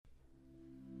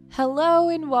Hello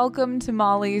and welcome to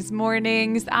Molly's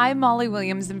Mornings. I'm Molly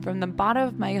Williams, and from the bottom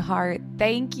of my heart,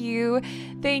 thank you.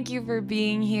 Thank you for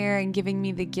being here and giving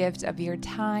me the gift of your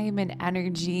time and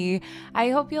energy.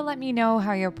 I hope you'll let me know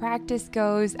how your practice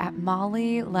goes at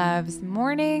Molly Loves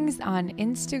Mornings on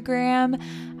Instagram.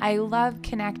 I love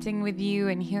connecting with you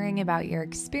and hearing about your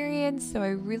experience, so I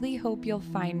really hope you'll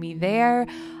find me there.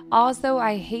 Also,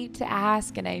 I hate to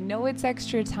ask, and I know it's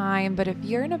extra time, but if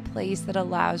you're in a place that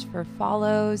allows for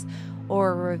follows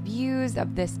or reviews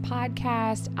of this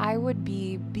podcast, I would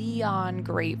be beyond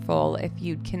grateful if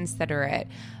you'd consider it.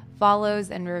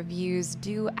 Follows and reviews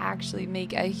do actually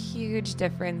make a huge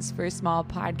difference for small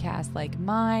podcasts like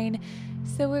mine,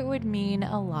 so it would mean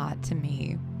a lot to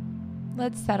me.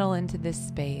 Let's settle into this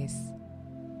space,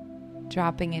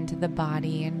 dropping into the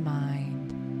body and mind.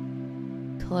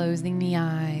 Closing the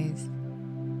eyes,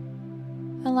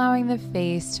 allowing the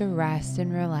face to rest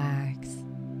and relax,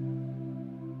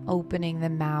 opening the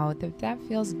mouth if that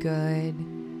feels good,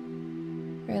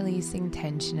 releasing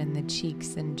tension in the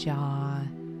cheeks and jaw,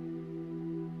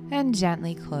 and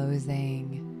gently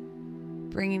closing,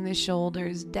 bringing the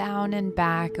shoulders down and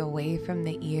back away from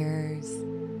the ears,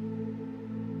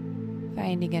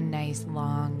 finding a nice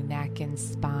long neck and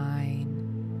spine.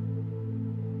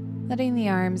 Letting the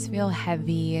arms feel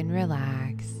heavy and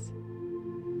relaxed,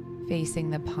 facing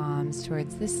the palms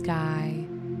towards the sky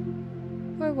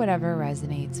or whatever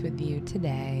resonates with you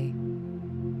today.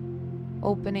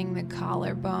 Opening the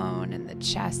collarbone and the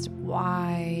chest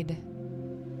wide,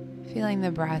 feeling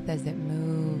the breath as it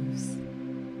moves.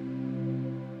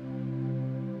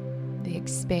 The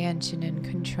expansion and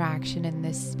contraction in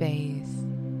this space.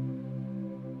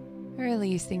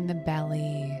 Releasing the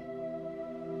belly.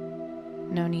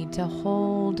 No need to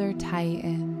hold or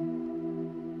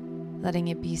tighten, letting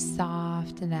it be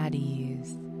soft and at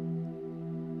ease.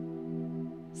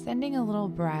 Sending a little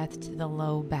breath to the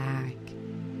low back,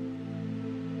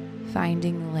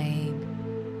 finding length,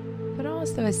 but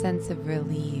also a sense of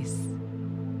release.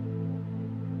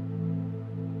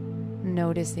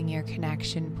 Noticing your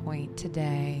connection point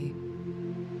today,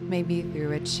 maybe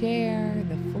through a chair,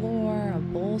 the floor, a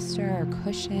bolster, or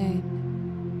cushion.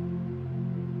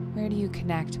 Where do you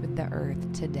connect with the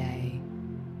earth today?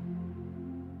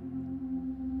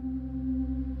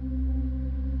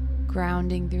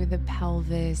 Grounding through the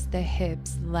pelvis, the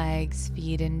hips, legs,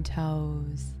 feet, and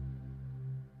toes.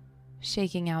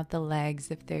 Shaking out the legs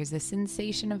if there's a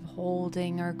sensation of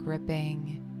holding or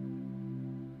gripping.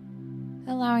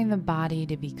 Allowing the body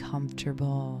to be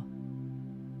comfortable.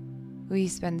 We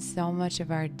spend so much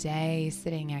of our day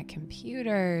sitting at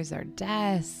computers or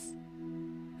desks.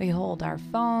 We hold our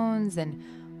phones and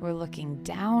we're looking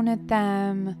down at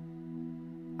them.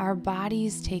 Our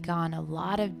bodies take on a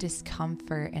lot of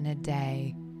discomfort in a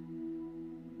day.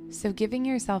 So giving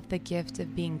yourself the gift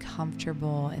of being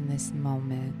comfortable in this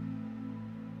moment.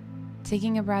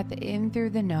 Taking a breath in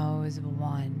through the nose,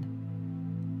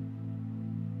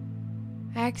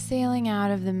 1. Exhaling out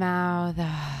of the mouth,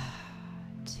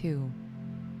 2.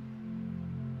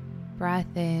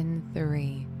 Breath in,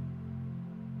 3.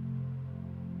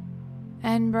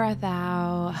 And breath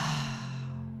out,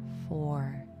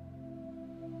 4.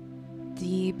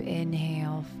 Deep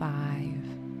inhale, 5.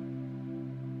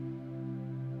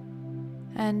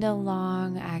 And a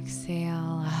long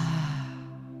exhale,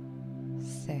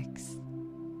 6.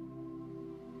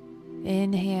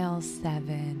 Inhale,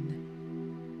 7.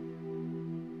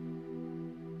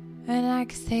 And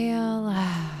exhale,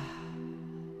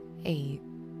 8.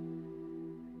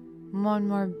 One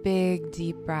more big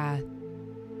deep breath.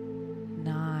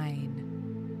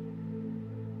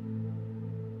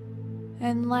 9.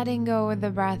 And letting go with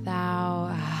the breath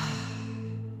out.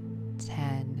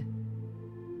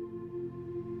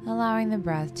 10. Allowing the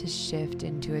breath to shift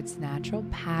into its natural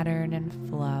pattern and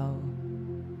flow.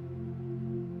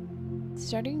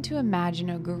 Starting to imagine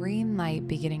a green light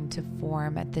beginning to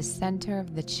form at the center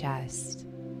of the chest.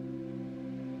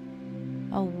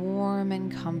 A warm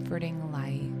and comforting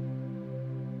light.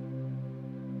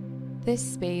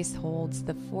 This space holds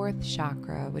the 4th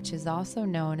chakra, which is also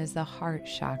known as the heart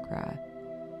chakra.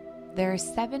 There are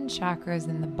 7 chakras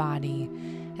in the body,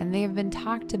 and they have been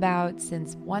talked about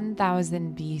since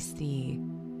 1000 BC.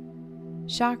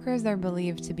 Chakras are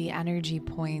believed to be energy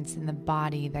points in the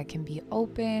body that can be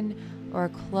open or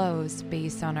closed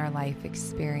based on our life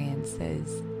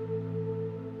experiences.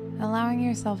 Allowing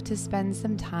yourself to spend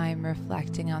some time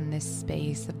reflecting on this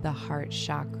space of the heart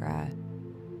chakra.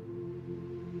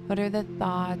 What are the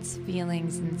thoughts,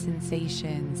 feelings, and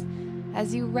sensations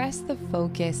as you rest the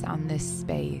focus on this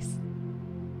space?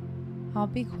 I'll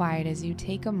be quiet as you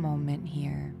take a moment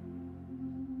here.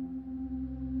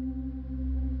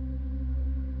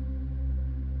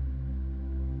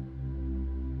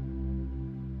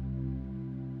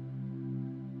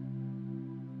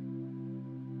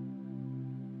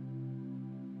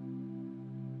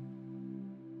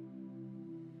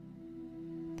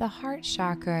 The heart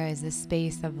chakra is a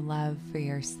space of love for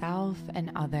yourself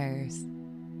and others.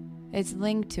 It's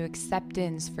linked to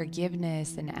acceptance,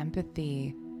 forgiveness, and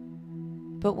empathy.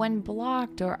 But when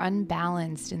blocked or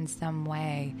unbalanced in some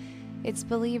way, it's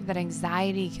believed that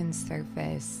anxiety can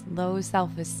surface, low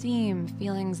self-esteem,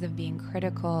 feelings of being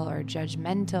critical or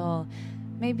judgmental,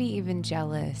 maybe even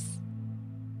jealous.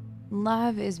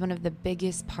 Love is one of the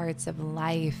biggest parts of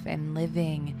life and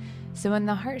living, so when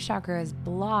the heart chakra is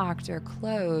blocked or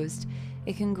closed,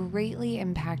 it can greatly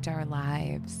impact our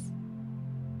lives.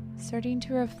 Starting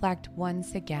to reflect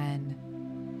once again,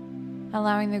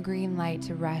 allowing the green light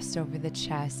to rest over the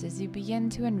chest as you begin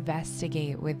to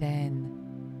investigate within.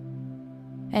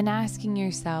 And asking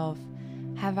yourself,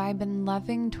 have I been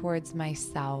loving towards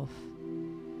myself?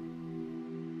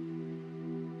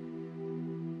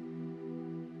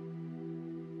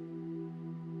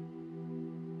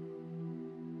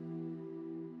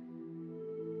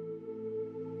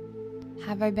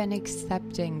 Have I been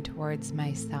accepting towards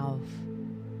myself?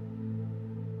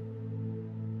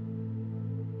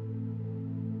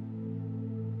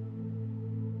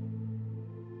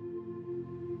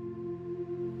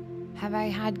 Have I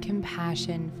had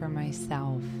compassion for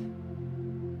myself?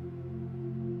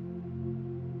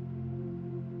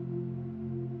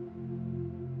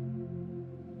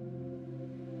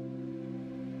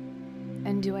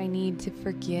 And do I need to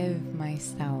forgive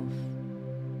myself?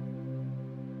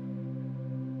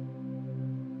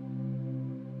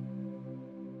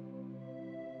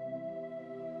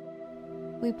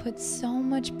 We put so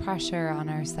much pressure on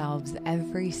ourselves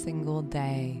every single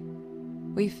day.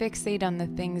 We fixate on the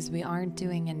things we aren't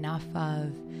doing enough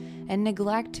of and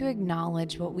neglect to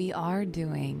acknowledge what we are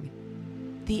doing,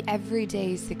 the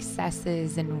everyday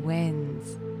successes and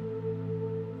wins.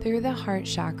 Through the heart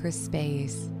chakra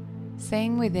space,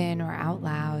 saying within or out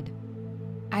loud,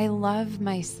 I love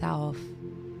myself.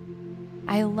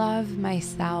 I love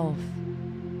myself.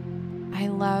 I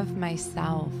love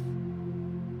myself.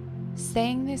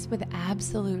 Saying this with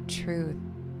absolute truth,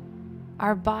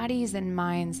 our bodies and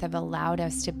minds have allowed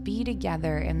us to be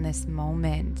together in this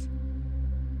moment.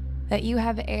 That you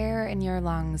have air in your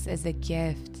lungs is a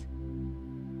gift.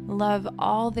 Love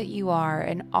all that you are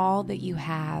and all that you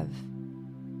have.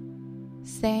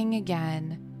 Saying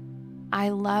again, I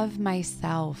love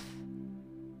myself.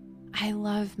 I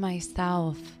love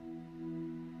myself.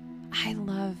 I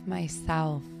love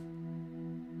myself.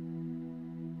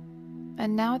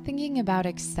 And now thinking about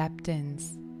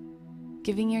acceptance,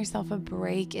 giving yourself a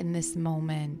break in this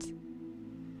moment.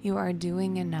 You are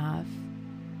doing enough.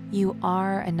 You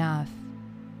are enough.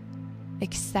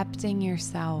 Accepting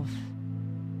yourself.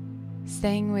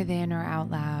 Saying within or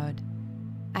out loud,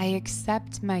 I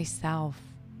accept myself.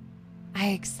 I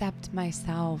accept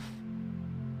myself.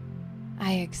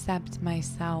 I accept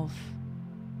myself.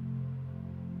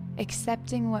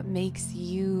 Accepting what makes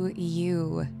you,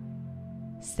 you.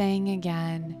 Saying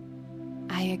again,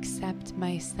 I accept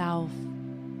myself.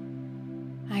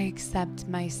 I accept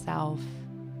myself.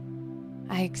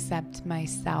 I accept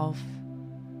myself.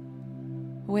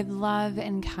 With love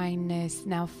and kindness,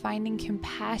 now finding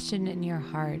compassion in your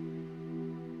heart.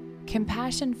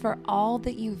 Compassion for all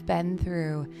that you've been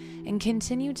through and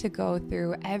continue to go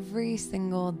through every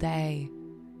single day.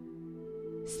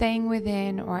 Saying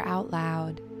within or out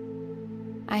loud,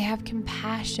 I have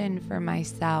compassion for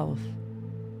myself.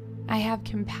 I have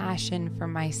compassion for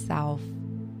myself.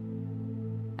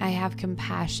 I have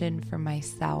compassion for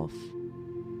myself.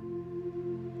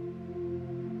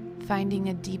 Finding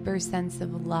a deeper sense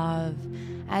of love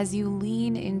as you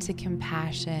lean into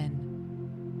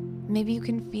compassion. Maybe you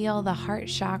can feel the heart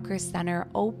chakra center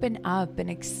open up and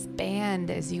expand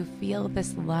as you feel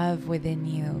this love within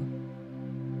you.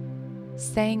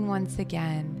 Saying once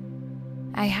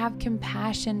again, I have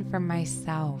compassion for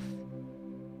myself.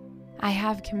 I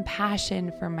have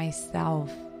compassion for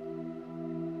myself.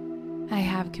 I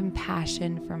have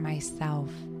compassion for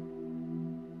myself.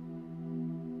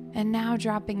 And now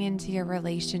dropping into your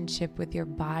relationship with your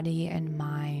body and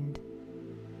mind.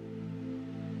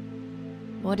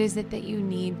 What is it that you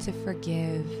need to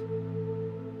forgive?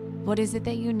 What is it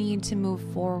that you need to move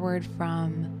forward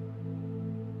from?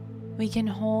 We can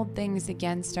hold things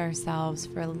against ourselves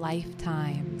for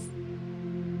lifetimes.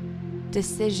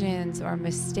 Decisions or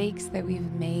mistakes that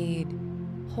we've made,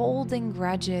 holding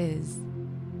grudges.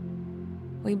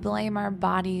 We blame our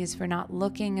bodies for not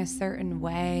looking a certain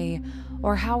way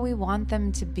or how we want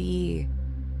them to be.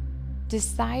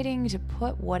 Deciding to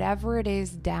put whatever it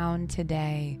is down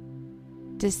today.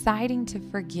 Deciding to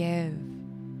forgive.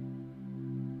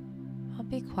 I'll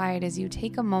be quiet as you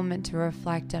take a moment to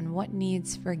reflect on what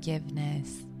needs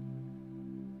forgiveness.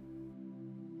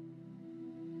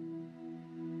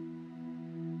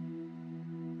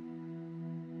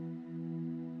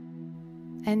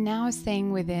 And now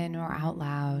saying within or out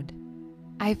loud,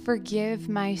 I forgive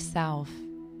myself.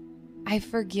 I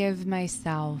forgive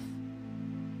myself.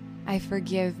 I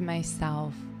forgive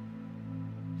myself.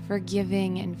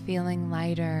 Forgiving and feeling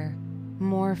lighter,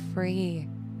 more free.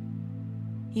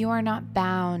 You are not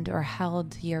bound or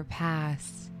held to your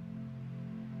past.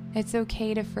 It's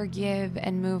okay to forgive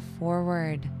and move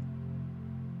forward.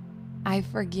 I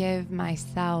forgive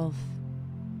myself.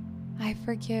 I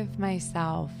forgive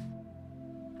myself.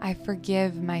 I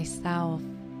forgive myself.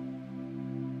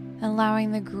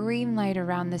 Allowing the green light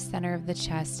around the center of the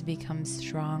chest to become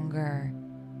stronger,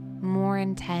 more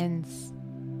intense,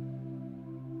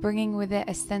 bringing with it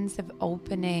a sense of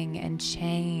opening and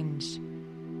change.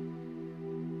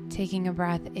 Taking a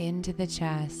breath into the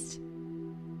chest.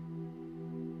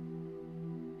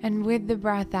 And with the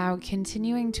breath out,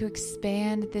 continuing to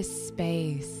expand this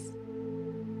space.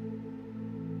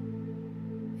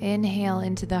 Inhale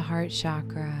into the heart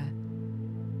chakra.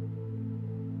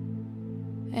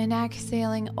 And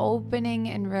exhaling, opening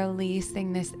and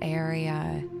releasing this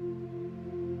area.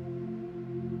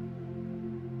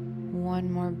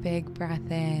 One more big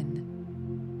breath in.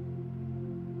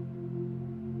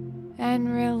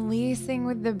 And releasing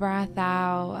with the breath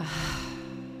out.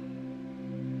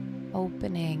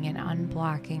 Opening and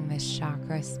unblocking this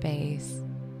chakra space.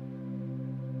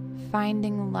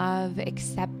 Finding love,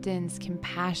 acceptance,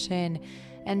 compassion,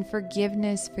 and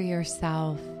forgiveness for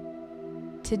yourself.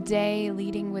 Today,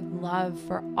 leading with love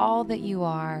for all that you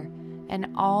are and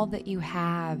all that you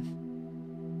have.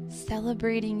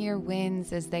 Celebrating your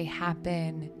wins as they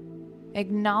happen.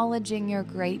 Acknowledging your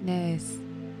greatness.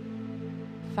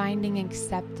 Finding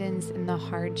acceptance in the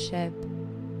hardship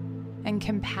and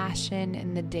compassion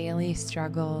in the daily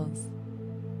struggles.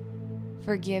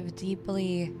 Forgive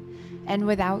deeply and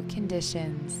without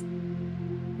conditions.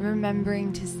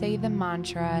 Remembering to say the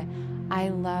mantra, I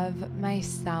love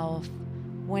myself,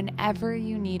 whenever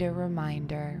you need a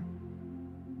reminder.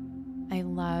 I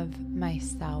love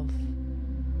myself.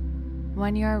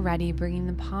 When you are ready, bringing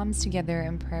the palms together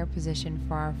in prayer position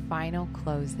for our final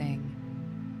closing.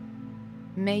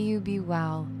 May you be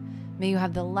well. May you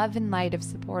have the love and light of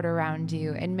support around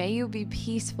you, and may you be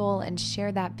peaceful and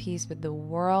share that peace with the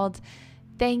world.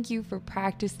 Thank you for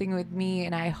practicing with me,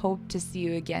 and I hope to see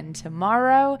you again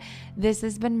tomorrow. This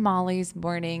has been Molly's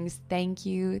Mornings. Thank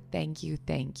you, thank you,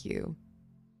 thank you.